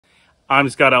I'm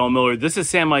Scott Allen Miller. This is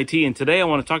Sam IT, and today I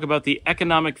want to talk about the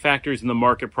economic factors and the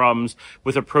market problems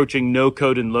with approaching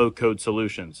no-code and low-code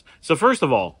solutions. So first of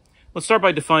all, let's start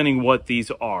by defining what these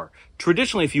are.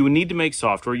 Traditionally, if you need to make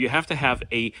software, you have to have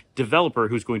a developer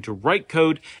who's going to write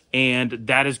code, and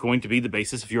that is going to be the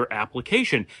basis of your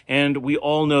application. And we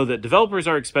all know that developers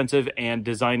are expensive and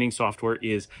designing software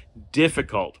is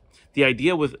difficult. The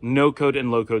idea with no-code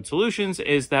and low-code solutions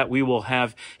is that we will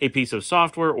have a piece of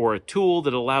software or a tool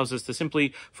that allows us to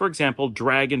simply, for example,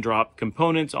 drag and drop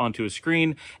components onto a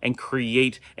screen and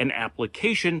create an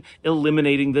application,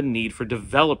 eliminating the need for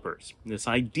developers. This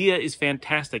idea is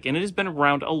fantastic, and it has been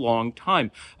around a long time.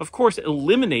 Of course,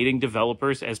 eliminating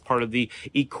developers as part of the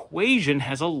equation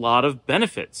has a lot of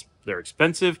benefits. They're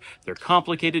expensive, they're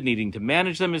complicated, needing to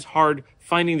manage them is hard,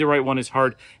 finding the right one is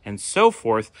hard, and so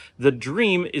forth. The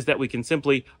dream is that we can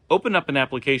simply open up an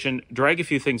application, drag a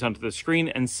few things onto the screen,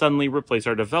 and suddenly replace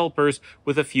our developers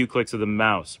with a few clicks of the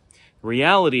mouse.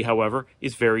 Reality, however,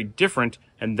 is very different,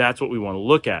 and that's what we want to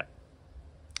look at.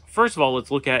 First of all,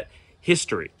 let's look at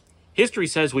history. History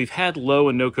says we've had low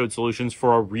and no-code solutions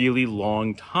for a really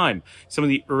long time. Some of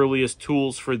the earliest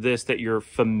tools for this that you're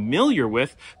familiar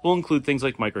with will include things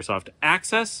like Microsoft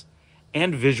Access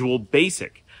and Visual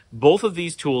Basic. Both of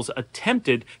these tools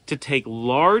attempted to take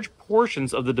large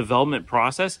portions of the development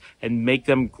process and make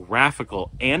them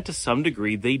graphical, and to some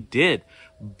degree they did.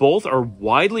 Both are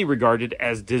widely regarded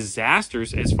as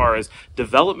disasters as far as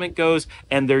development goes,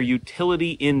 and their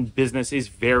utility in business is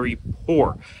very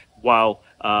poor. While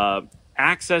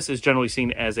Access is generally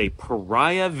seen as a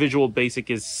pariah, Visual Basic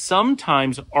is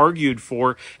sometimes argued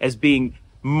for as being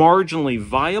marginally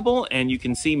viable, and you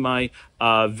can see my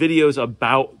videos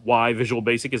about why Visual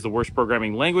Basic is the worst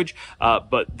programming language.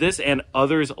 But this and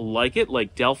others like it,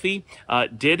 like Delphi,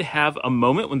 did have a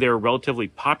moment when they were relatively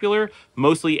popular,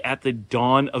 mostly at the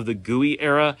dawn of the GUI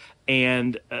era,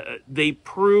 and they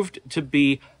proved to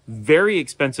be very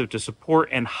expensive to support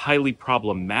and highly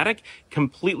problematic,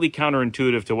 completely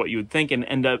counterintuitive to what you would think, and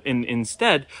end up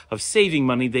instead of saving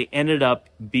money, they ended up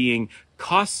being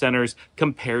cost centers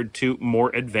compared to more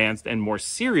advanced and more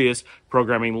serious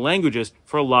programming languages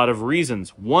for a lot of reasons.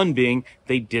 One being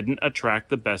they didn't attract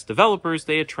the best developers,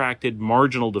 they attracted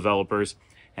marginal developers,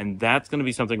 and that's going to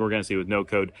be something we're going to see with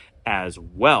no-code as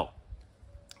well.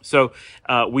 So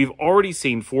we've already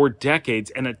seen for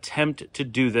decades an attempt to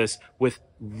do this with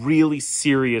really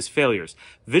serious failures.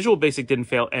 Visual Basic didn't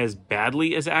fail as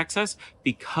badly as Access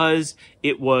because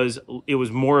it was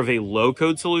more of a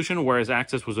low-code solution, whereas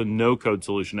Access was a no-code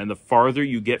solution. And the farther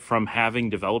you get from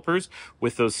having developers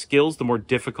with those skills, the more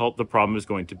difficult the problem is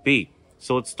going to be.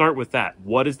 So let's start with that.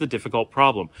 What is the difficult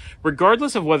problem?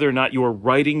 Regardless of whether or not you are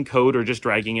writing code or just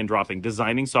dragging and dropping,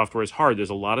 designing software is hard.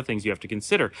 There's a lot of things you have to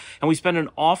consider. And we spend an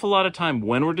awful lot of time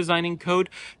when we're designing code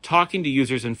talking to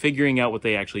users and figuring out what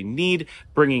they actually need,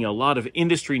 bringing a lot of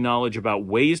industry knowledge about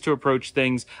ways to approach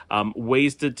things,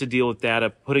 ways to deal with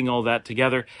data, putting all that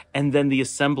together, and then the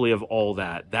assembly of all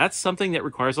that. That's something that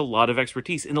requires a lot of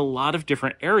expertise in a lot of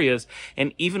different areas.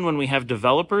 And even when we have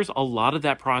developers, a lot of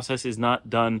that process is not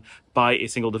done by a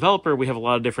single developer. We have a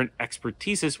lot of different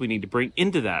expertises we need to bring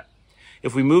into that.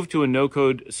 If we move to a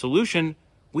no-code solution,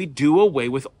 we do away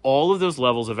with all of those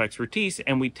levels of expertise,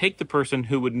 and we take the person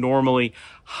who would normally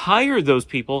hire those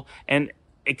people and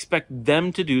expect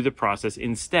them to do the process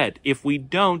instead. If we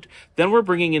don't, then we're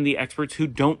bringing in the experts who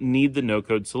don't need the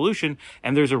no-code solution,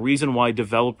 and there's a reason why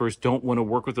developers don't want to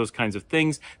work with those kinds of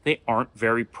things. They aren't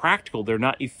very practical. They're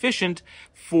not efficient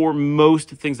for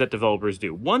most things that developers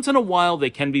do. Once in a while,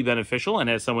 they can be beneficial, and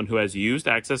as someone who has used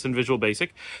Access and Visual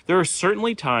Basic, there are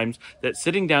certainly times that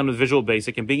sitting down with Visual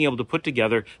Basic and being able to put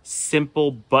together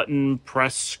simple button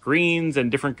press screens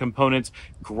and different components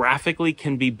graphically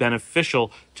can be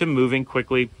beneficial to moving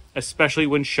quickly, especially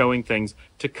when showing things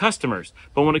to customers.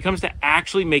 But when it comes to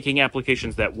actually making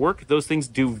applications that work, those things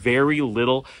do very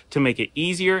little to make it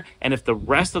easier. And if the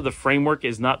rest of the framework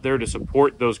is not there to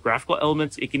support those graphical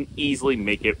elements, it can easily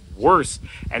make it worse.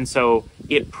 And so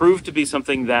it proved to be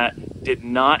something that did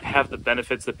not have the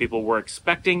benefits that people were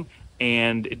expecting,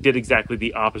 and it did exactly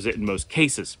the opposite in most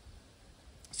cases.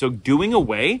 So doing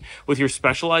away with your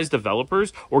specialized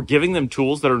developers or giving them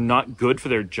tools that are not good for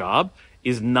their job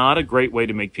is not a great way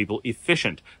to make people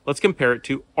efficient. Let's compare it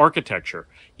to architecture.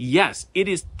 Yes, it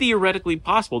is theoretically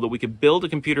possible that we could build a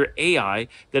computer AI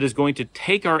that is going to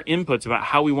take our inputs about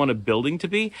how we want a building to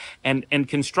be and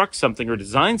construct something or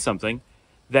design something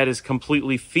that is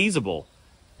completely feasible.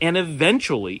 And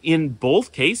eventually, in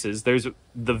both cases, there's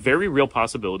the very real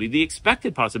possibility, the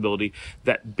expected possibility,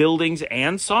 that buildings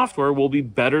and software will be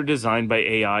better designed by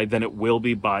AI than it will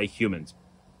be by humans.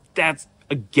 That's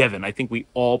a given. I think we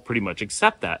all pretty much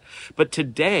accept that. But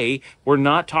today, we're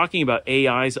not talking about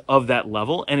AIs of that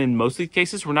level. And in most of these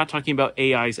cases, we're not talking about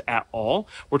AIs at all.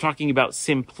 We're talking about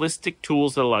simplistic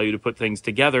tools that allow you to put things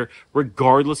together,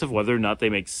 regardless of whether or not they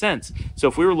make sense. So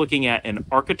if we were looking at an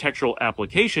architectural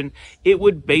application, it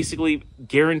would basically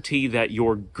guarantee that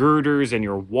your girders and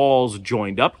your walls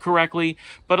joined up correctly,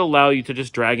 but allow you to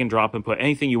just drag and drop and put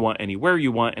anything you want anywhere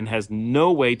you want, and has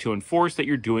no way to enforce that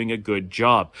you're doing a good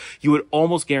job. You would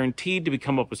almost guaranteed to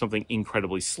come up with something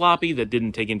incredibly sloppy that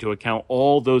didn't take into account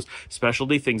all those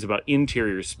specialty things about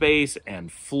interior space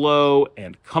and flow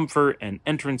and comfort and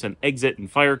entrance and exit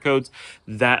and fire codes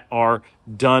that are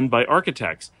done by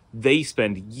architects. They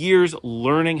spend years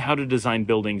learning how to design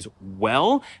buildings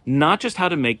well, not just how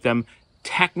to make them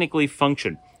technically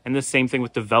function. And the same thing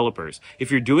with developers. If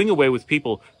you're doing away with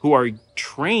people who are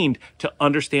trained to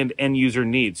understand end user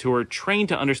needs, who are trained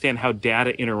to understand how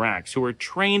data interacts, who are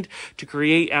trained to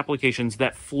create applications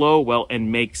that flow well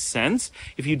and make sense,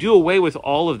 if you do away with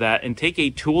all of that and take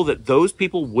a tool that those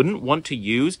people wouldn't want to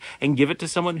use and give it to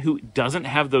someone who doesn't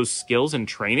have those skills and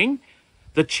training,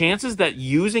 the chances that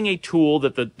using a tool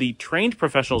that the trained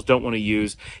professionals don't want to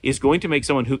use is going to make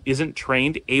someone who isn't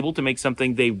trained able to make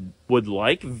something they would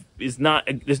like there's not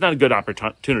a good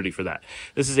opportunity for that.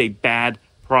 This is a bad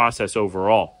process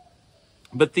overall.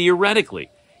 But theoretically,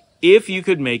 if you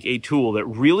could make a tool that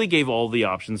really gave all the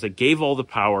options, that gave all the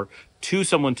power to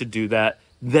someone to do that,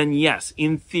 then yes,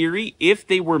 in theory, if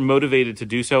they were motivated to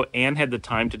do so and had the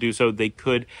time to do so, they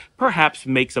could perhaps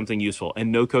make something useful.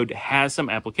 And no-code has some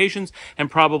applications, and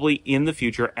probably in the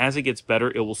future, as it gets better,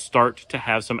 it will start to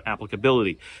have some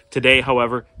applicability. Today,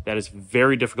 however, that is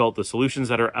very difficult. The solutions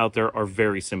that are out there are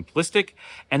very simplistic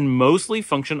and mostly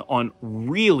function on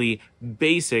really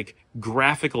basic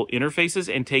graphical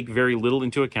interfaces and take very little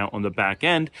into account on the back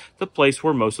end, the place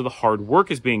where most of the hard work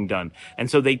is being done. And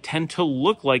so they tend to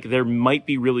look like they might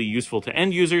be really useful to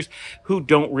end users who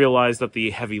don't realize that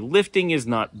the heavy lifting is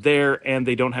not there, and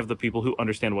they don't have the people who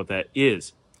understand what that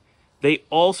is. They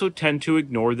also tend to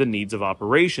ignore the needs of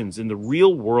operations. In the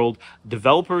real world,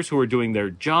 developers who are doing their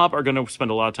job are going to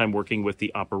spend a lot of time working with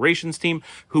the operations team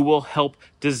who will help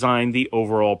design the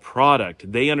overall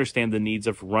product. They understand the needs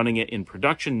of running it in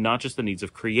production, not just the needs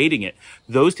of creating it.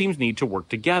 Those teams need to work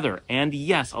together. And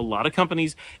yes, a lot of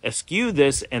companies eschew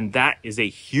this, and that is a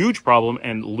huge problem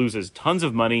and loses tons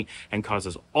of money and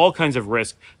causes all kinds of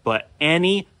risk. But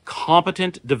any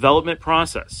competent development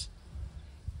process,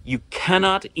 you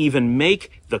cannot even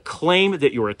make the claim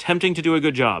that you're attempting to do a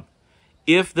good job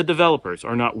if the developers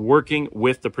are not working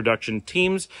with the production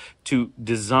teams to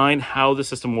design how the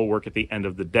system will work at the end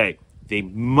of the day. They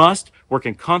must work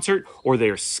in concert, or they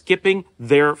are skipping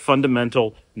their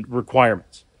fundamental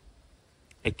requirements.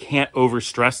 I can't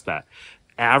overstress that.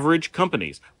 Average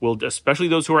companies will, especially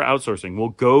those who are outsourcing, will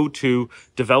go to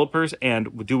developers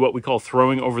and do what we call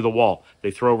throwing over the wall.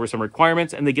 They throw over some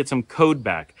requirements and they get some code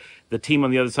back. The team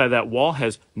on the other side of that wall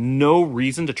has no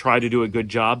reason to try to do a good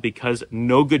job because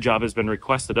no good job has been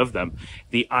requested of them.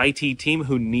 The IT team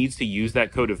who needs to use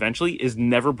that code eventually is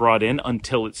never brought in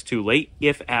until it's too late,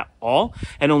 if at all.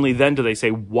 And only then do they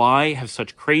say, why have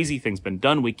such crazy things been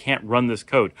done? We can't run this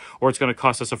code, or it's going to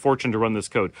cost us a fortune to run this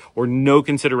code, or no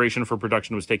consideration for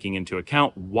production was taken into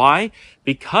account. Why?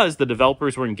 Because the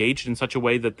developers were engaged in such a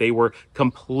way that they were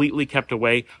completely kept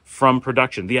away from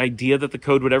production. The idea that the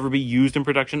code would ever be used in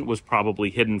production was probably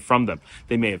hidden from them.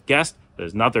 They may have guessed, but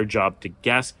it's not their job to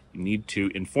guess. You need to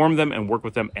inform them and work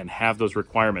with them and have those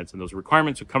requirements. And those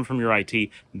requirements will come from your IT.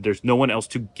 There's no one else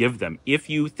to give them. If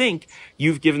you think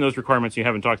you've given those requirements and you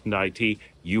haven't talked to IT,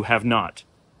 you have not.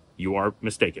 You are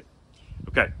mistaken.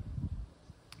 Okay.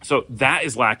 So that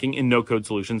is lacking in no-code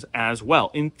solutions as well.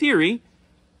 In theory,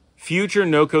 future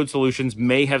no-code solutions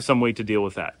may have some way to deal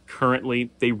with that.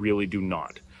 Currently, they really do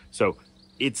not. So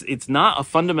it's not a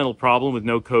fundamental problem with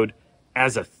no-code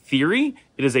as a theory.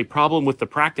 It is a problem with the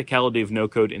practicality of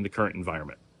no-code in the current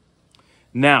environment.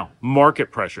 Now, market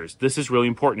pressures. This is really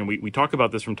important, and we talk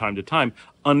about this from time to time,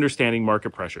 understanding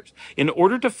market pressures. In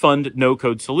order to fund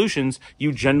no-code solutions,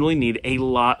 you generally need a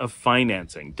lot of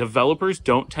financing. Developers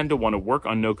don't tend to want to work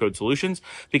on no-code solutions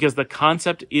because the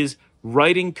concept is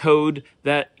writing code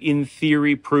that, in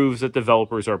theory, proves that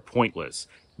developers are pointless.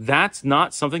 That's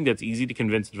not something that's easy to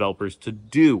convince developers to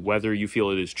do, whether you feel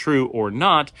it is true or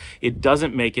not. It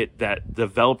doesn't make it that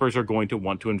developers are going to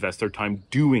want to invest their time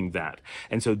doing that.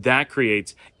 And so that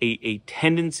creates a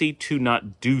tendency to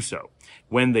not do so.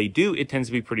 When they do, it tends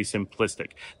to be pretty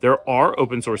simplistic. There are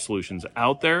open source solutions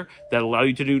out there that allow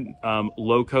you to do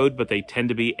low code, but they tend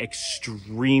to be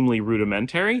extremely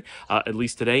rudimentary, at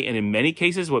least today. And in many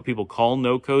cases, what people call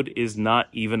no code is not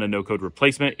even a no code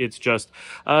replacement. It's just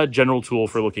a general tool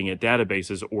for looking at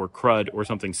databases or CRUD or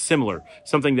something similar,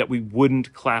 something that we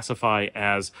wouldn't classify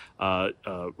as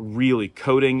really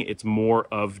coding. It's more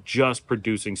of just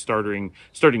producing, starting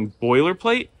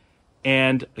boilerplate.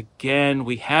 And again,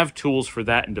 we have tools for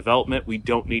that in development. We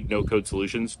don't need no-code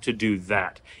solutions to do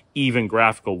that, even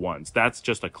graphical ones. That's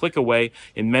just a click away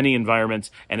in many environments,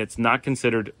 and it's not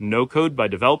considered no-code by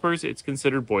developers. It's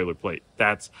considered boilerplate.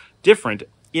 That's different.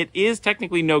 It is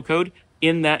technically no-code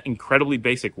in that incredibly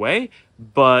basic way,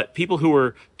 but people who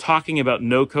are talking about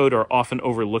no code are often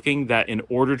overlooking that in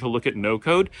order to look at no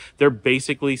code, they're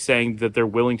basically saying that they're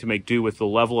willing to make do with the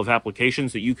level of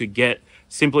applications that you could get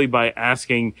simply by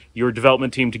asking your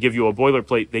development team to give you a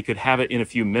boilerplate. They could have it in a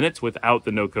few minutes without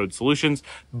the no code solutions,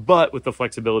 but with the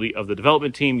flexibility of the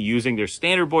development team using their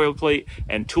standard boilerplate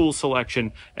and tool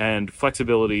selection and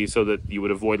flexibility so that you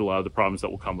would avoid a lot of the problems that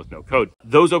will come with no code.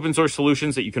 Those open source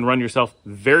solutions that you can run yourself,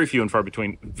 very few and far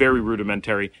between, very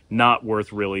rudimentary, not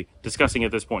worth really discussing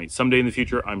at this point. Someday in the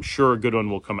future, I'm sure a good one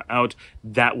will come out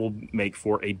that will make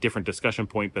for a different discussion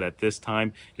point, but at this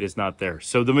time, it is not there.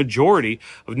 So the majority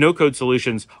of no-code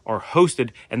solutions are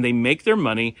hosted, and they make their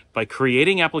money by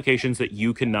creating applications that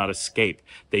you cannot escape.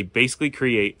 They basically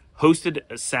create hosted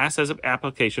SaaS as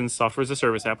applications, software as a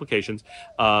service applications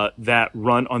that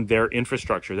run on their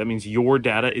infrastructure. That means your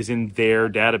data is in their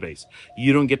database.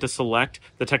 You don't get to select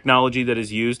the technology that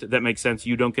is used. That makes sense.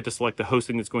 You don't get to select the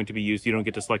hosting that's going to be used. You don't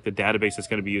get to select the database that's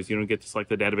going to be used. You don't get to select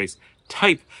the database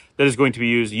type that is going to be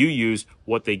used. You use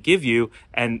what they give you,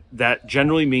 and that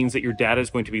generally means that your data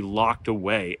is going to be locked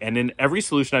away. And in every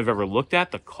solution I've ever looked at,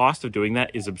 the cost of doing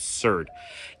that is absurd.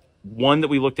 One that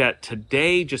we looked at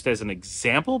today just as an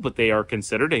example, but they are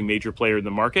considered a major player in the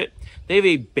market. They have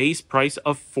a base price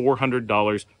of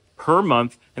 $400 per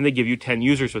month, and they give you 10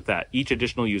 users with that. Each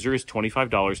additional user is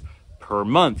 $25 per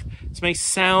month. This may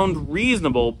sound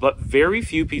reasonable, but very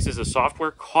few pieces of software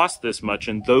cost this much,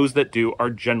 and those that do are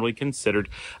generally considered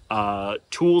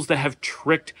tools that have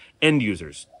tricked end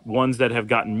users, ones that have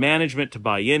gotten management to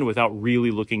buy in without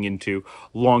really looking into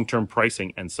long-term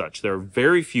pricing and such. There are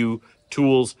very few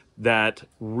tools that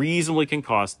reasonably can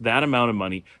cost that amount of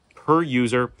money per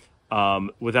user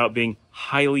without being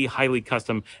highly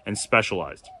custom and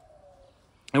specialized.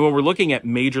 And when we're looking at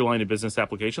major line of business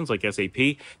applications like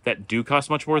SAP that do cost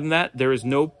much more than that, there is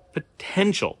no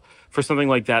potential for something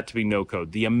like that to be no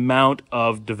code. The amount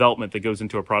of development that goes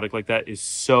into a product like that is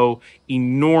so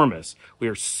enormous. We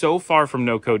are so far from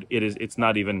no code, it's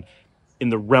not even in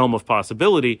the realm of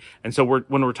possibility. And so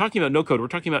when we're talking about no code, we're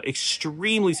talking about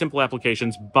extremely simple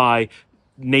applications by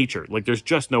nature. Like there's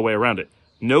just no way around it.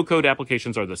 No code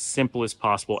applications are the simplest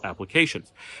possible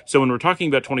applications. So when we're talking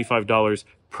about $25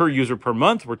 per user per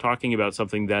month, we're talking about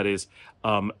something that is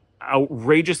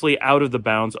outrageously out of the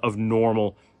bounds of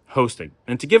normal hosting.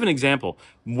 And to give an example,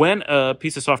 when a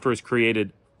piece of software is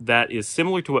created that is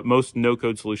similar to what most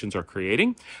no-code solutions are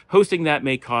creating, hosting that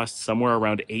may cost somewhere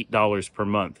around $8 per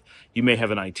month. You may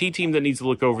have an IT team that needs to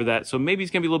look over that, so maybe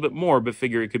it's going to be a little bit more, but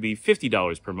figure it could be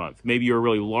 $50 per month. Maybe you're a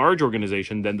really large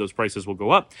organization, then those prices will go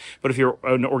up. But if you're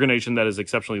an organization that is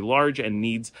exceptionally large and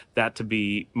needs that to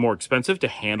be more expensive to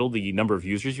handle the number of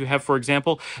users you have, for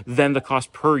example, then the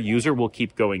cost per user will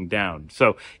keep going down.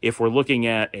 So if we're looking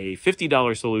at a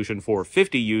 $50 solution for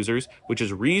 50 users, which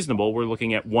is reasonable, we're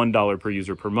looking at $1 per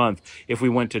user per month. If we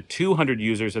went to 200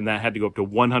 users and that had to go up to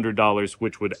 $100,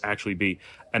 which would actually be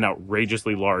an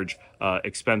outrageously large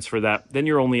expense for that, then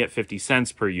you're only at 50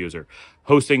 cents per user.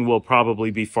 Hosting will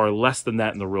probably be far less than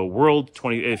that in the real world.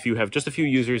 If you have just a few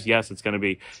users, yes, it's going to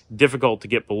be difficult to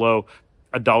get below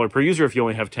 $1 per user if you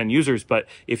only have 10 users. But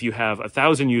if you have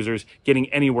 1,000 users,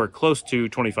 getting anywhere close to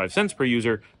 25 cents per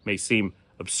user may seem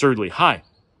absurdly high.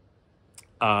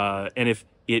 And if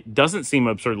it doesn't seem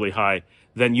absurdly high,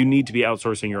 then you need to be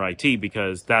outsourcing your IT,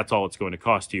 because that's all it's going to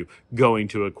cost you, going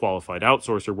to a qualified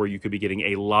outsourcer where you could be getting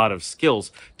a lot of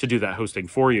skills to do that hosting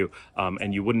for you.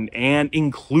 And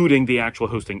including the actual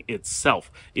hosting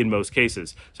itself in most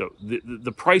cases. So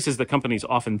the prices that companies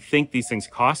often think these things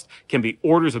cost can be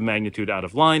orders of magnitude out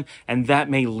of line, and that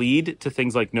may lead to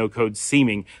things like no code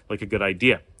seeming like a good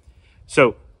idea.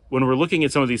 So when we're looking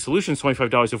at some of these solutions,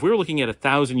 $25, if we were looking at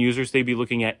 1,000 users, they'd be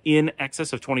looking at in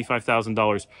excess of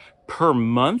 $25,000 per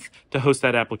month to host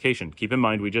that application. Keep in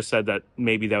mind, we just said that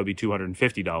maybe that would be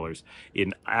 $250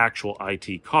 in actual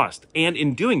IT cost. And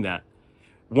in doing that,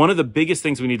 one of the biggest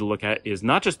things we need to look at is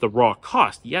not just the raw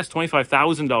cost. Yes,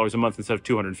 $25,000 a month instead of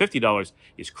 $250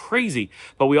 is crazy,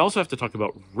 but we also have to talk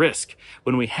about risk.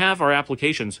 When we have our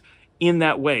applications in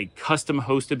that way, custom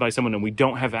hosted by someone, and we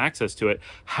don't have access to it,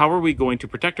 how are we going to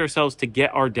protect ourselves to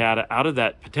get our data out of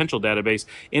that potential database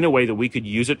in a way that we could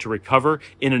use it to recover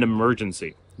in an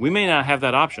emergency? We may not have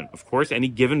that option. Of course, any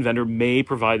given vendor may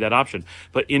provide that option,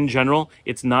 but in general,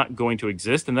 it's not going to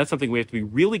exist. And that's something we have to be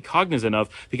really cognizant of,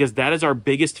 because that is our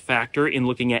biggest factor in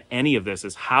looking at any of this,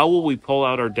 is how will we pull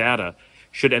out our data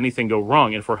should anything go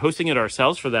wrong? And if we're hosting it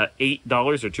ourselves for that $8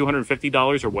 or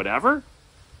 $250 or whatever,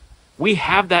 we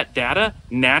have that data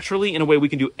naturally in a way we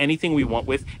can do anything we want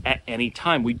with at any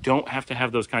time. We don't have to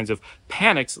have those kinds of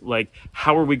panics like,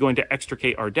 how are we going to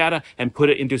extricate our data and put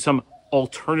it into some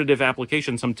alternative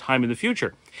application sometime in the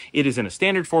future? It is in a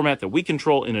standard format that we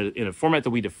control, in a format that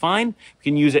we define. We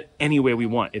can use it any way we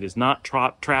want. It is not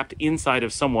trapped inside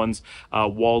of someone's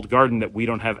walled garden that we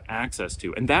don't have access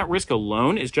to. And that risk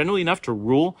alone is generally enough to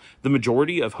rule the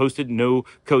majority of hosted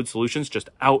no-code solutions just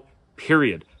out,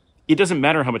 period. It doesn't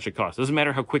matter how much it costs. It doesn't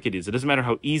matter how quick it is. It doesn't matter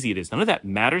how easy it is. None of that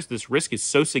matters. This risk is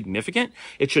so significant,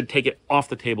 it should take it off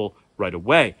the table right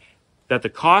away. That the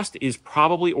cost is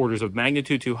probably orders of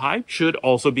magnitude too high should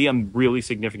also be a really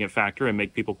significant factor and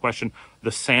make people question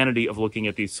the sanity of looking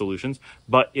at these solutions,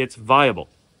 but it's viable.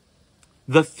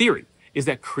 The theory is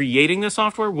that creating the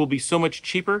software will be so much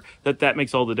cheaper that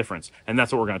makes all the difference. And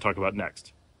that's what we're going to talk about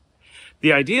next.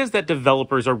 The idea is that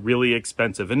developers are really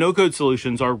expensive and no-code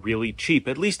solutions are really cheap,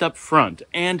 at least up front.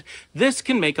 And this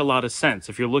can make a lot of sense.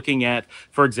 If you're looking at,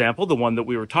 for example, the one that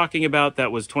we were talking about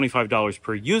that was $25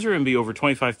 per user and be over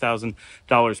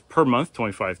 $25,000 per month,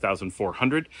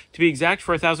 $25,400 to be exact,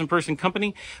 for a 1,000-person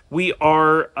company, we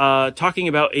are talking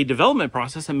about a development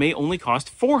process that may only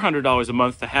cost $400 a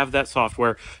month to have that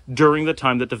software during the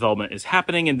time that development is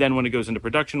happening. And then when it goes into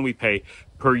production, we pay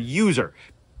per user.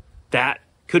 That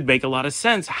could make a lot of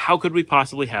sense. How could we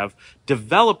possibly have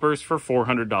developers for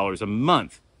 $400 a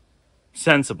month?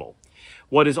 Sensible.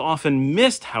 What is often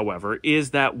missed, however,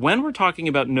 is that when we're talking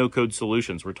about no-code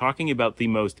solutions, we're talking about the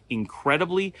most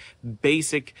incredibly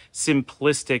basic,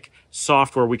 simplistic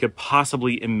software we could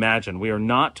possibly imagine. We are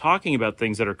not talking about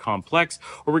things that are complex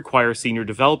or require senior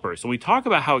developers. When we talk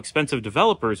about how expensive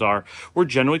developers are, we're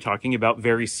generally talking about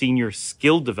very senior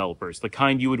skilled developers, the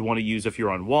kind you would want to use if you're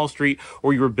on Wall Street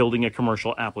or you were building a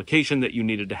commercial application that you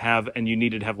needed to have, and you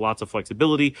needed to have lots of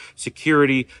flexibility,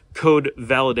 security, code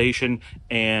validation,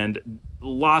 and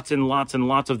lots and lots and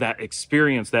lots of that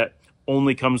experience that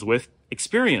only comes with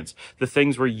experience. The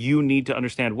things where you need to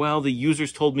understand, well, the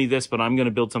users told me this, but I'm going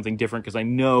to build something different because I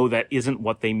know that isn't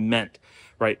what they meant,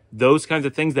 right? Those kinds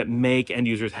of things that make end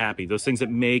users happy, those things that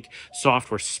make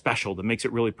software special, that makes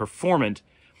it really performant,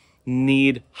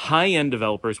 need high-end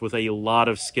developers with a lot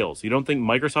of skills. You don't think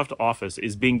Microsoft Office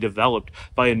is being developed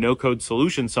by a no-code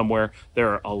solution somewhere. There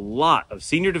are a lot of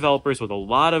senior developers with a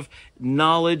lot of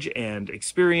knowledge and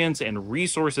experience and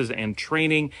resources and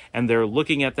training, and they're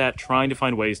looking at that, trying to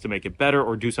find ways to make it better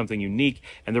or do something unique,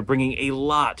 and they're bringing a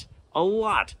lot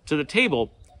to the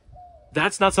table.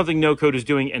 That's not something no-code is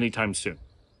doing anytime soon.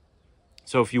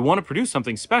 So if you want to produce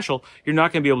something special, you're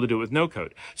not going to be able to do it with no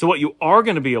code. So what you are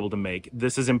going to be able to make,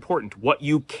 this is important, what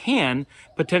you can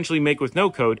potentially make with no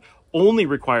code only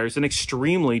requires an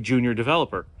extremely junior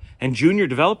developer. And junior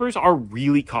developers are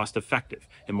really cost effective.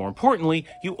 And more importantly,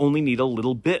 you only need a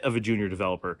little bit of a junior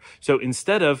developer. So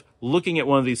instead of looking at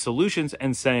one of these solutions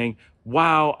and saying,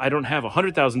 wow, I don't have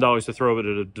 $100,000 to throw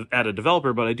at a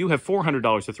developer, but I do have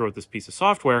 $400 to throw at this piece of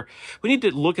software, we need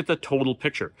to look at the total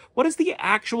picture. What is the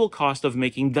actual cost of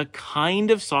making the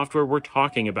kind of software we're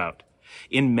talking about?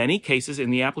 In many cases, in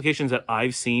the applications that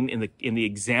I've seen, in the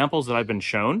examples that I've been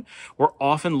shown, we're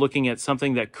often looking at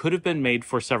something that could have been made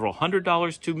for several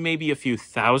 $100s to maybe a few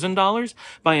 $1,000s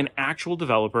by an actual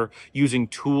developer using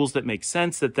tools that make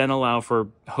sense, that then allow for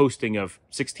hosting of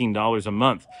 $16 a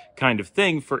month kind of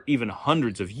thing for even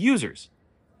hundreds of users.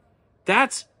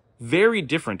 That's very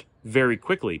different very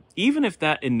quickly. Even if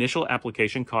that initial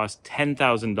application costs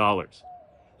 $10,000,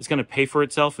 it's going to pay for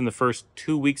itself in the first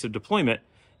 2 weeks of deployment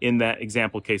in that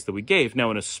example case that we gave. Now,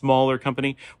 in a smaller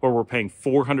company where we're paying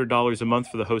 $400 a month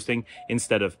for the hosting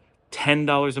instead of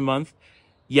 $10 a month,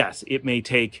 yes, it may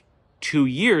take 2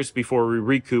 years before we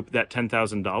recoup that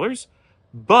 $10,000.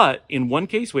 But in one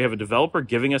case, we have a developer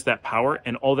giving us that power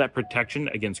and all that protection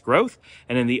against growth.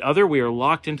 And in the other, we are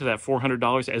locked into that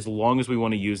 $400 as long as we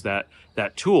want to use that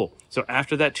tool. So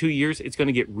after that 2 years, it's going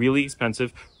to get really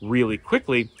expensive really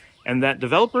quickly. And that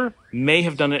developer may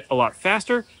have done it a lot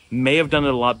faster, may have done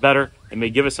it a lot better, and may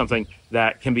give us something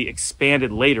that can be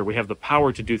expanded later. We have the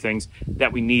power to do things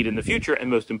that we need in the future. And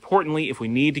most importantly, if we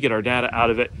need to get our data out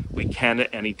of it, we can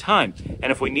at any time.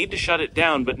 And if we need to shut it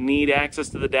down but need access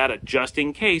to the data just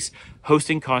in case,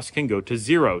 hosting costs can go to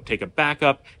zero. Take a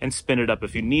backup and spin it up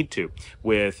if you need to.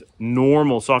 With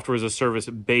normal software as a service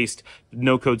based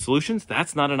no-code solutions,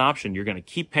 that's not an option. You're going to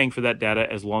keep paying for that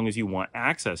data as long as you want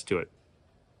access to it.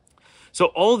 So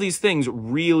all of these things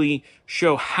really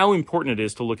show how important it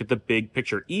is to look at the big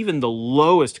picture. Even the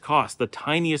lowest cost, the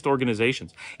tiniest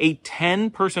organizations, a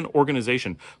 10-person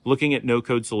organization looking at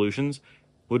no-code solutions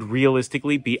would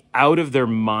realistically be out of their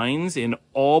minds in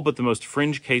all but the most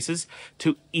fringe cases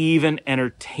to even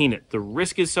entertain it. The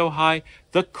risk is so high,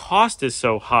 the cost is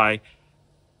so high,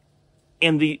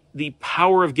 and the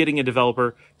power of getting a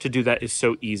developer to do that is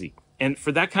so easy. And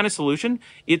for that kind of solution,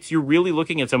 you're really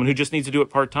looking at someone who just needs to do it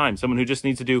part-time, someone who just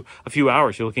needs to do a few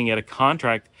hours. You're looking at a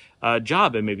contract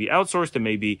job. It may be outsourced. It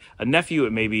may be a nephew.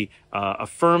 It may be a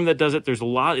firm that does it. There's a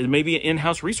lot. It may be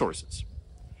in-house resources.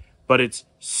 But it's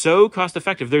so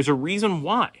cost-effective. There's a reason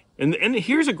why. And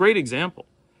here's a great example.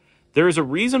 There is a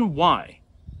reason why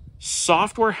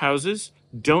software houses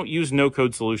don't use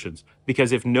no-code solutions.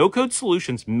 Because if no-code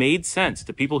solutions made sense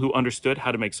to people who understood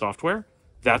how to make software,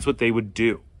 that's what they would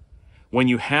do. When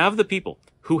you have the people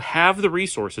who have the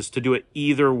resources to do it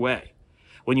either way,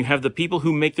 when you have the people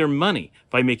who make their money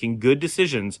by making good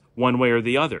decisions one way or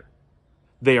the other,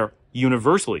 they are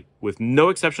universally, with no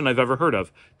exception I've ever heard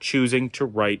of, choosing to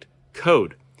write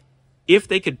code. If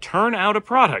they could turn out a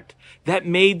product that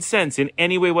made sense in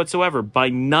any way whatsoever by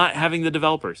not having the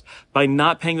developers, by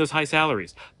not paying those high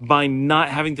salaries, by not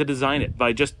having to design it,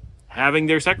 by just having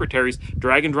their secretaries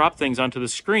drag and drop things onto the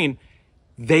screen,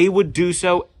 they would do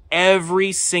so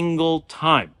every single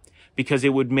time because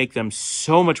it would make them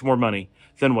so much more money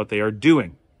than what they are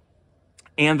doing.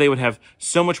 And they would have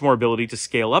so much more ability to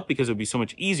scale up because it would be so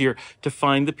much easier to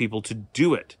find the people to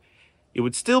do it. It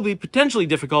would still be potentially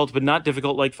difficult, but not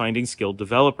difficult like finding skilled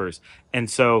developers. And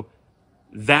so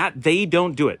that they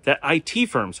don't do it. That IT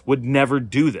firms would never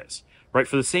do this, right?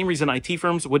 For the same reason IT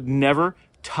firms would never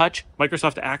touch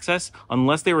Microsoft Access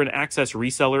unless they were an Access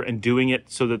reseller and doing it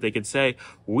so that they could say,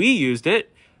 we used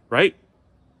it, right?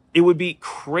 It would be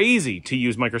crazy to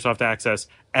use Microsoft Access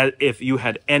as if you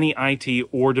had any IT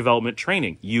or development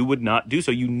training. You would not do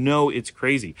so. You know it's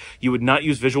crazy. You would not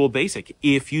use Visual Basic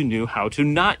if you knew how to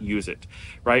not use it,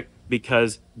 right?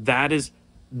 Because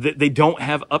they don't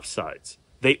have upsides.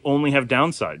 They only have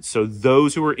downsides. So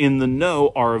those who are in the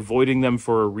know are avoiding them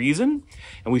for a reason.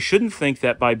 And we shouldn't think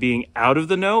that by being out of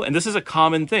the know, and this is a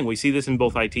common thing, we see this in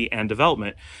both IT and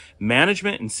development,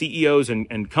 management and CEOs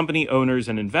and company owners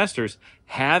and investors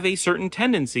have a certain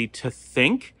tendency to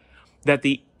think that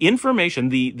the information,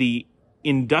 the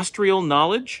industrial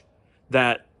knowledge,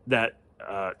 that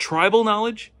tribal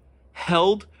knowledge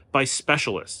held by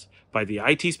specialists, by the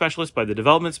IT specialist, by the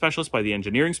development specialist, by the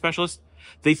engineering specialist,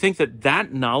 they think that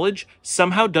that knowledge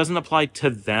somehow doesn't apply to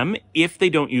them if they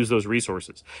don't use those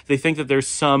resources. They think that there's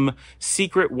some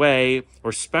secret way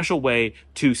or special way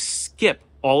to skip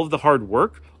all of the hard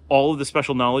work, all of the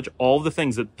special knowledge, all of the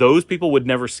things that those people would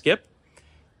never skip,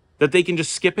 that they can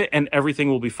just skip it and everything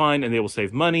will be fine and they will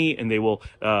save money and they will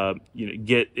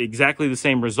get exactly the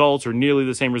same results or nearly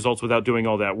the same results without doing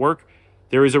all that work.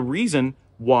 There is a reason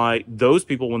why those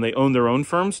people, when they own their own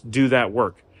firms, do that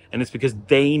work. And it's because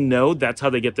they know that's how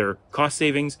they get their cost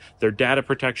savings, their data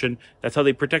protection. That's how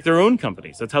they protect their own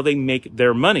companies. That's how they make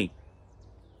their money.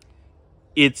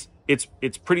 It's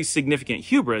pretty significant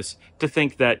hubris to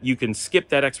think that you can skip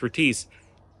that expertise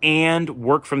and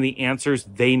work from the answers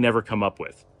they never come up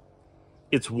with.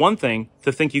 It's one thing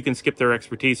to think you can skip their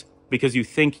expertise because you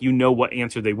think you know what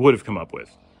answer they would have come up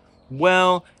with.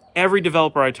 Well, every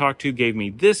developer I talked to gave me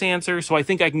this answer, so I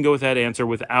think I can go with that answer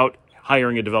without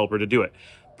hiring a developer to do it.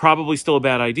 Probably still a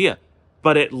bad idea,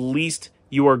 but at least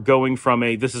you are going from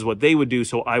this is what they would do,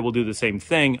 so I will do the same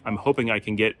thing. I'm hoping I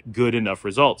can get good enough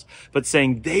results. But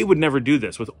saying they would never do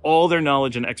this with all their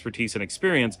knowledge and expertise and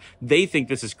experience, they think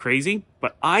this is crazy.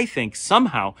 But I think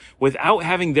somehow, without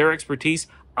having their expertise,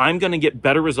 I'm going to get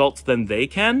better results than they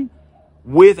can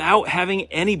without having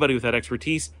anybody with that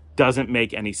expertise. Doesn't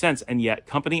make any sense. And yet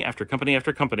company after company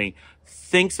after company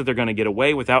thinks that they're going to get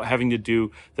away without having to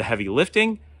do the heavy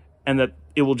lifting and that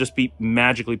it will just be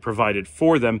magically provided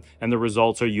for them. And the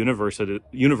results are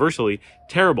universally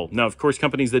terrible. Now, of course,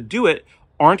 companies that do it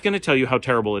aren't going to tell you how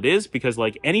terrible it is because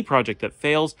like any project that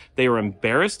fails, they are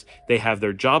embarrassed. They have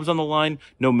their jobs on the line.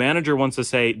 No manager wants to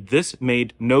say, this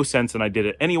made no sense and I did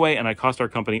it anyway and I cost our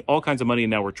company all kinds of money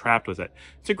and now we're trapped with it.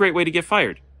 It's a great way to get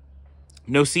fired.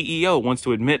 No CEO wants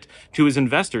to admit to his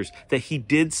investors that he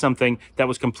did something that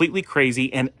was completely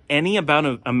crazy, and any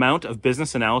amount of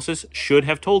business analysis should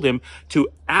have told him to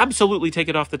absolutely take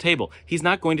it off the table. He's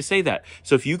not going to say that.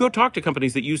 So if you go talk to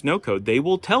companies that use no code, they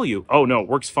will tell you, oh no, it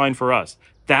works fine for us.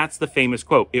 That's the famous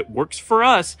quote. It works for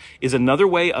us is another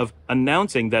way of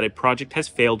announcing that a project has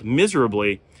failed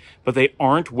miserably, but they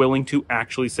aren't willing to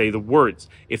actually say the words.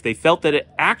 If they felt that it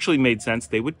actually made sense,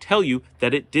 they would tell you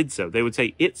that it did so. They would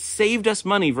say, it saved us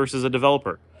money versus a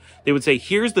developer. They would say,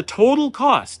 here's the total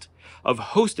cost of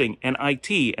hosting and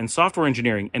IT and software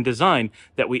engineering and design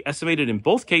that we estimated in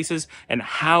both cases and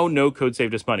how no code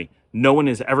saved us money. No one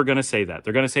is ever going to say that.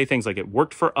 They're going to say things like it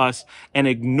worked for us and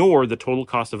ignore the total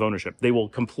cost of ownership. They will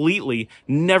completely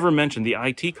never mention the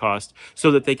IT cost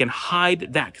so that they can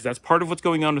hide that, because that's part of what's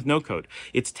going on with no code.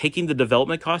 It's taking the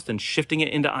development cost and shifting it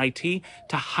into IT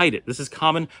to hide it. This is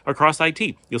common across IT.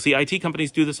 You'll see IT companies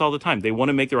do this all the time. They want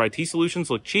to make their IT solutions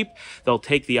look cheap. They'll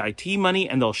take the IT money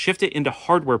and they'll shift it into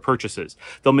hardware purchases.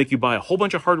 They'll make you buy a whole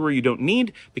bunch of hardware you don't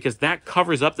need because that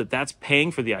covers up that that's paying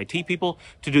for the IT people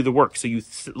to do the work. So you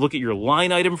look at your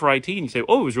line item for IT and you say,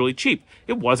 oh, it was really cheap.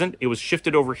 It wasn't. It was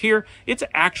shifted over here. It's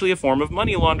actually a form of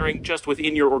money laundering just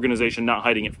within your organization, not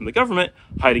hiding it from the government,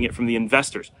 hiding it from the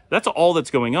investors. That's all that's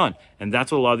going on. And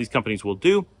that's what a lot of these companies will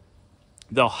do.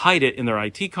 They'll hide it in their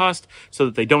IT cost so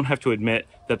that they don't have to admit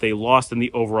that they lost in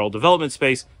the overall development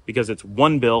space because it's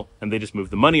one bill and they just moved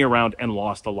the money around and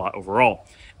lost a lot overall.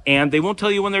 And they won't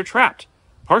tell you when they're trapped.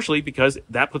 Partially because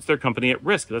that puts their company at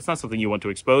risk. That's not something you want to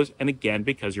expose. And again,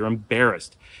 because you're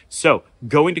embarrassed. So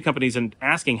going to companies and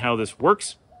asking how this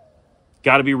works,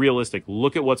 got to be realistic.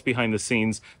 Look at what's behind the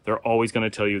scenes. They're always going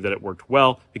to tell you that it worked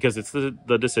well because it's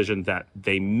the decision that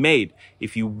they made.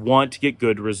 If you want to get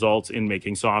good results in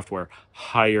making software,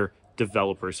 hire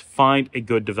developers. Find a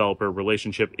good developer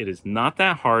relationship. It is not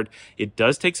that hard. It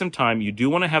does take some time. You do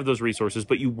want to have those resources,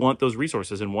 but you want those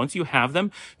resources. And once you have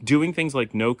them, doing things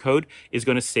like no code is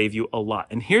going to save you a lot.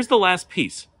 And here's the last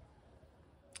piece.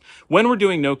 When we're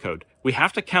doing no code, we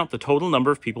have to count the total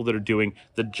number of people that are doing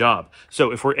the job.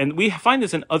 So and we find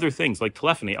this in other things like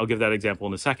telephony. I'll give that example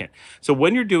in a second. So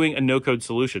when you're doing a no code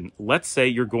solution, let's say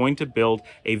you're going to build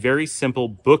a very simple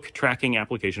book tracking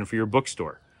application for your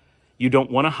bookstore. You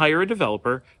don't want to hire a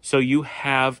developer, so you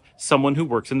have someone who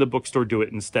works in the bookstore do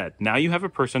it instead. Now you have a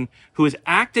person who is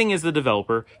acting as the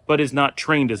developer, but is not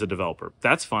trained as a developer.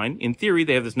 That's fine. In theory,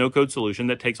 they have this no-code solution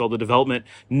that takes all the development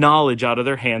knowledge out of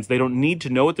their hands. They don't need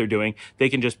to know what they're doing. They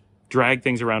can just drag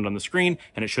things around on the screen,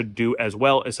 and it should do as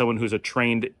well as someone who's a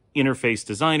trained interface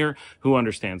designer who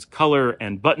understands color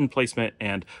and button placement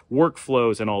and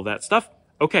workflows and all that stuff.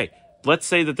 Okay, let's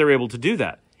say that they're able to do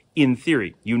that. In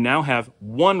theory, you now have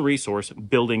one resource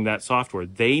building that software.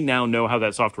 They now know how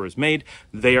that software is made.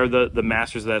 They are the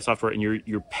masters of that software, and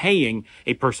you're paying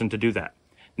a person to do that.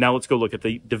 Now let's go look at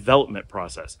the development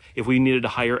process. If we needed to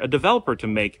hire a developer to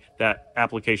make that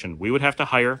application, we would have to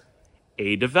hire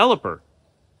a developer.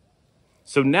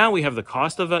 So now we have the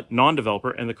cost of a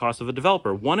non-developer and the cost of a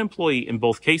developer, one employee in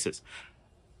both cases.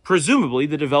 Presumably,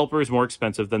 the developer is more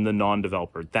expensive than the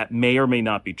non-developer. That may or may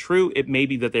not be true. It may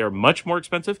be that they are much more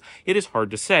expensive. It is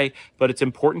hard to say, but it's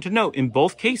important to note in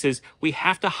both cases, we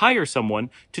have to hire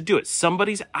someone to do it.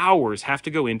 Somebody's hours have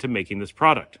to go into making this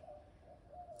product.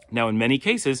 Now, in many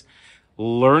cases,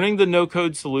 learning the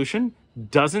no-code solution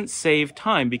doesn't save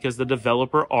time because the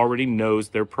developer already knows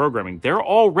their programming. They're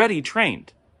already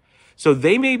trained. So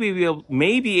they may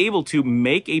be able to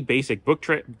make a basic book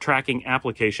tracking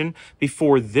application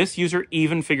before this user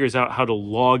even figures out how to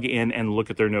log in and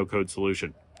look at their no-code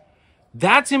solution.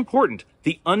 That's important.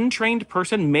 The untrained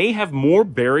person may have more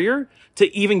barrier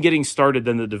to even getting started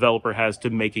than the developer has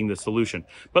to making the solution.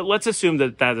 But let's assume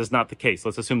that that is not the case.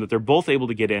 Let's assume that they're both able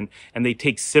to get in and they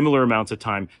take similar amounts of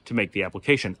time to make the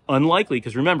application. Unlikely,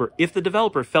 because remember, if the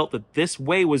developer felt that this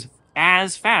way was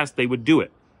as fast, they would do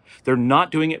it. They're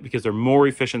not doing it because they're more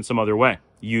efficient some other way,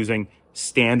 using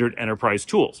standard enterprise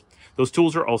tools. Those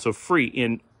tools are also free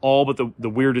in all but the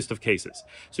weirdest of cases.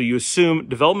 So you assume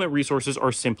development resources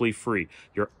are simply free.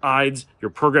 Your IDEs, your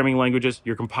programming languages,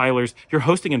 your compilers, your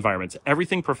hosting environments,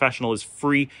 everything professional is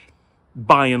free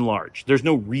by and large. There's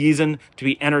no reason to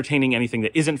be entertaining anything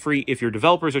that isn't free. If your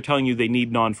developers are telling you they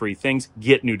need non-free things,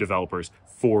 get new developers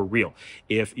for real.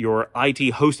 If your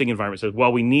IT hosting environment says,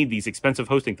 well, we need these expensive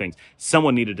hosting things,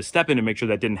 someone needed to step in and make sure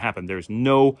that didn't happen. There's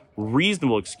no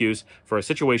reasonable excuse for a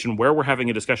situation where we're having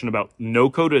a discussion about no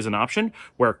code as an option,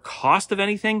 where cost of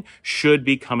anything should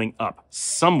be coming up.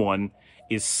 Someone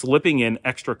is slipping in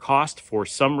extra cost for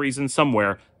some reason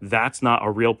somewhere. That's not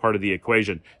a real part of the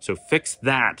equation. So fix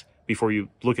that before you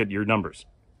look at your numbers.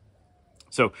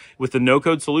 So with the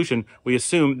no-code solution, we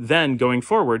assume then going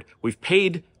forward, we've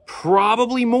paid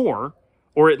probably more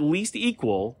or at least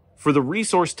equal for the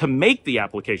resource to make the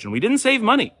application. We didn't save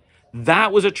money.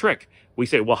 That was a trick. We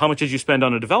say, well, how much did you spend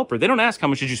on a developer? They don't ask how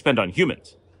much did you spend on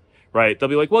humans, right? They'll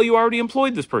be like, well, you already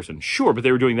employed this person. Sure, but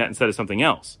they were doing that instead of something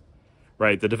else,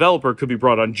 right? The developer could be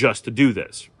brought on just to do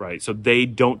this, right? So they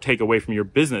don't take away from your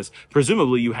business.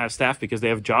 Presumably you have staff because they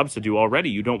have jobs to do already.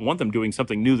 You don't want them doing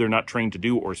something new they're not trained to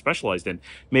do or specialized in.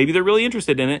 Maybe they're really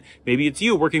interested in it. Maybe it's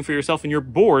you working for yourself and you're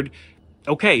bored.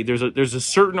 Okay, there's a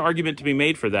certain argument to be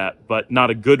made for that, but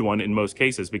not a good one in most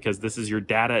cases, because this is your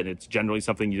data and it's generally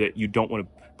something that you don't want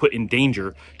to put in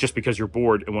danger just because you're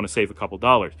bored and want to save a couple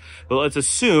dollars. But let's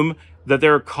assume that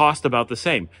their cost about the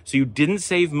same. So you didn't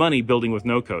save money building with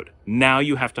no code. Now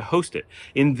you have to host it.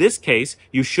 In this case,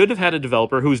 you should have had a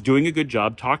developer who's doing a good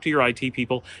job, talk to your IT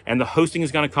people, and the hosting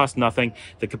is going to cost nothing.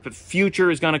 The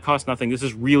future is going to cost nothing. This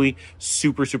is really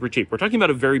super, super cheap. We're talking about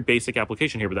a very basic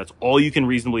application here, but that's all you can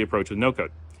reasonably approach with no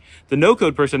code. The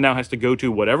no-code person now has to go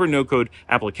to whatever no-code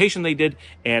application they did,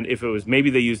 and if it was maybe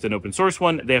they used an open source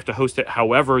one, they have to host it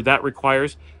however that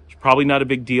requires. It's probably not a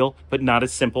big deal, but not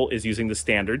as simple as using the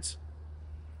standards.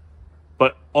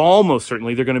 But almost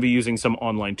certainly they're going to be using some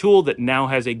online tool that now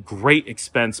has a great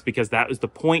expense, because that is the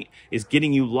point, is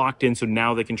getting you locked in. So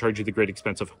now they can charge you the great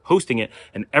expense of hosting it.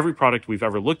 And every product we've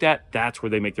ever looked at, that's where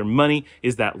they make their money,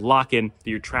 is that lock-in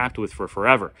that you're trapped with for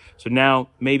forever. So now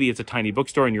maybe it's a tiny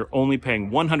bookstore and you're only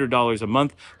paying $100 a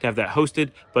month to have that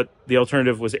hosted, but the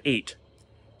alternative was $8.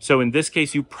 So in this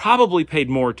case, you probably paid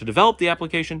more to develop the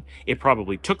application, it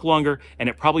probably took longer, and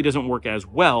it probably doesn't work as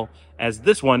well as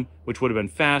this one, which would have been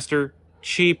faster,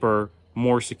 cheaper,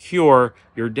 more secure,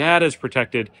 your data is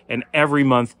protected, and every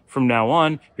month from now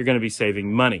on, you're going to be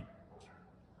saving money.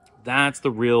 That's the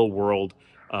real world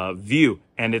view.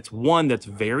 And it's one that's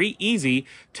very easy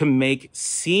to make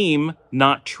seem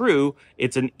not true.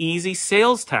 It's an easy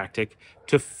sales tactic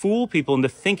to fool people into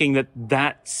thinking that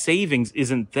that savings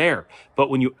isn't there.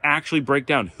 But when you actually break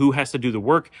down who has to do the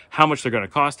work, how much they're going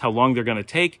to cost, how long they're going to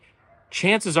take,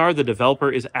 chances are the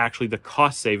developer is actually the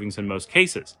cost savings in most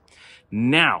cases.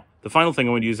 Now, the final thing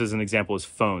I want to use as an example is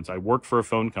phones. I work for a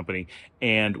phone company,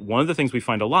 and one of the things we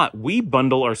find a lot, we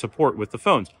bundle our support with the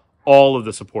phones. All of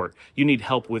the support. You need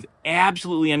help with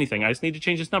absolutely anything. I just need to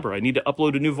change this number. I need to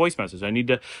upload a new voice message. I need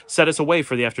to set us away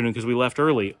for the afternoon because we left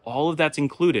early. All of that's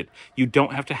included. You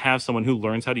don't have to have someone who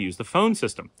learns how to use the phone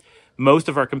system. Most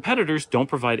of our competitors don't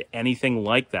provide anything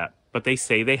like that, but they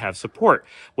say they have support.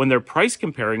 When they're price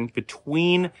comparing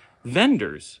between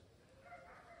vendors,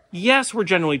 yes, we're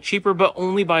generally cheaper, but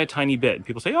only by a tiny bit. And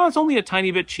people say, oh, it's only a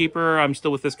tiny bit cheaper. I'm still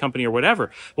with this company or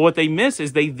whatever. But what they miss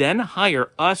is they then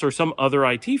hire us or some other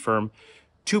IT firm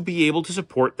to be able to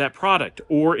support that product.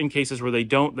 Or in cases where they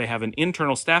don't, they have an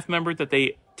internal staff member that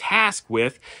they task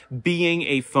with being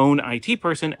a phone IT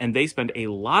person, and they spend a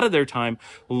lot of their time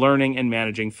learning and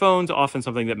managing phones, often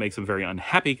something that makes them very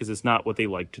unhappy because it's not what they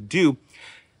like to do.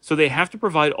 So they have to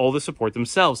provide all the support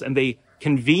themselves, and they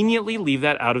conveniently leave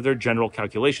that out of their general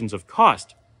calculations of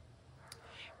cost.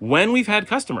 When we've had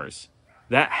customers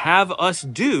that have us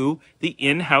do the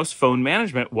in-house phone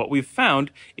management, what we've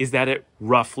found is that it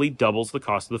roughly doubles the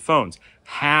cost of the phones.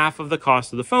 Half of the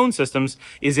cost of the phone systems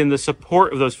is in the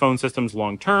support of those phone systems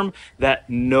long-term that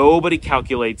nobody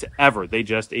calculates ever. They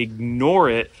just ignore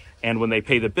it. And when they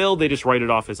pay the bill, they just write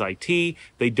it off as IT.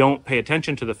 They don't pay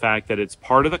attention to the fact that it's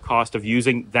part of the cost of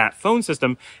using that phone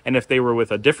system. And if they were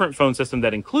with a different phone system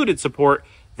that included support,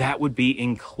 that would be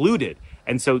included.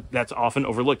 And so that's often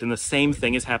overlooked. And the same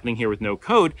thing is happening here with no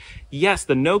code. Yes,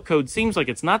 the no code seems like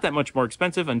it's not that much more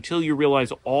expensive until you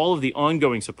realize all of the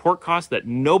ongoing support costs that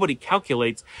nobody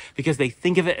calculates because they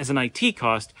think of it as an IT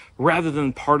cost rather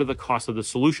than part of the cost of the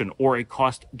solution or a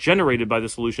cost generated by the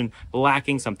solution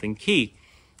lacking something key.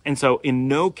 And so in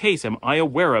no case am I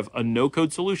aware of a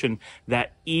no-code solution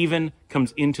that even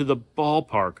comes into the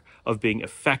ballpark of being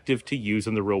effective to use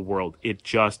in the real world. It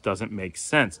just doesn't make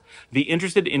sense. Be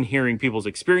interested in hearing people's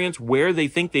experience, where they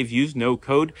think they've used no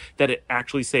code, that it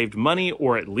actually saved money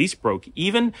or at least broke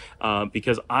even,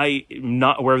 because I am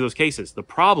not aware of those cases. The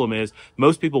problem is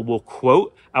most people will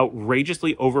quote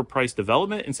outrageously overpriced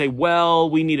development and say, well,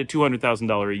 we need a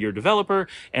 $200,000 a year developer,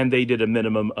 and they did a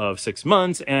minimum of 6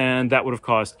 months, and that would have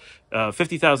cost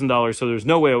 $50,000. So there's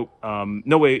no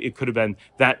way it could have been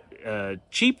that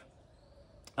cheap.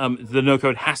 The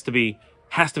no-code has to be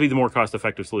the more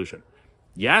cost-effective solution.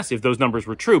 Yes, if those numbers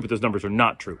were true, but those numbers are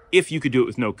not true. If you could do it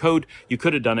with no code, you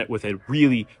could have done it with a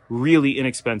really, really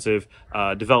inexpensive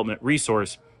development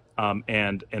resource,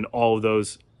 and all of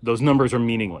those numbers are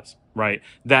meaningless. right?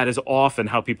 That is often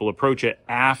how people approach it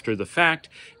after the fact,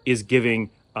 is giving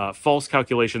false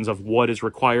calculations of what is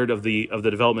required of the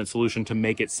development solution to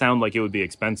make it sound like it would be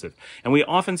expensive. And we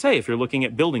often say, if you're looking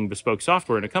at building bespoke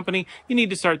software in a company, you need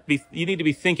to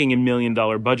be thinking in $1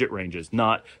 million budget ranges,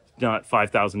 not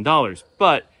 $5,000.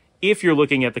 But if you're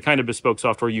looking at the kind of bespoke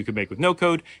software you could make with no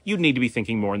code, you'd need to be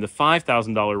thinking more in the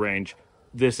 $5,000 range.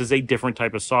 This is a different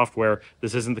type of software.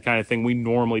 This isn't the kind of thing we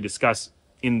normally discuss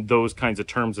in those kinds of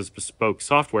terms as bespoke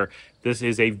software. This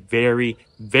is a very,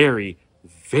 very,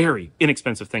 very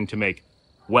inexpensive thing to make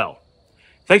well.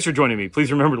 Thanks for joining me.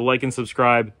 Please remember to like and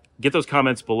subscribe. Get those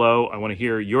comments below. I want to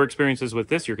hear your experiences with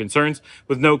this, your concerns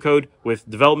with no code, with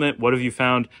development. What have you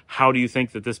found? How do you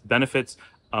think that this benefits?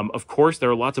 Of course, there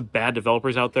are lots of bad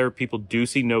developers out there. People do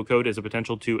see no code as a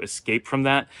potential to escape from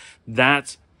that.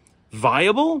 That's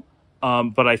viable.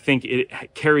 But I think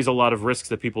it carries a lot of risks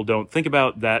that people don't think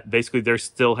about, that basically they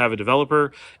still have a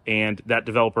developer, and that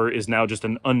developer is now just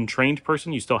an untrained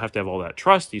person. You still have to have all that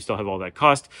trust. You still have all that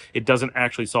cost. It doesn't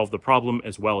actually solve the problem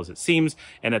as well as it seems.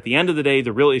 And at the end of the day,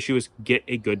 the real issue is get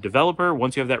a good developer.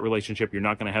 Once you have that relationship, you're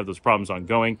not going to have those problems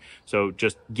ongoing. So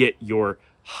just get your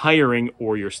hiring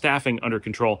or your staffing under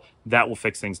control. That will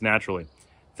fix things naturally.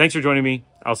 Thanks for joining me.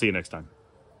 I'll see you next time.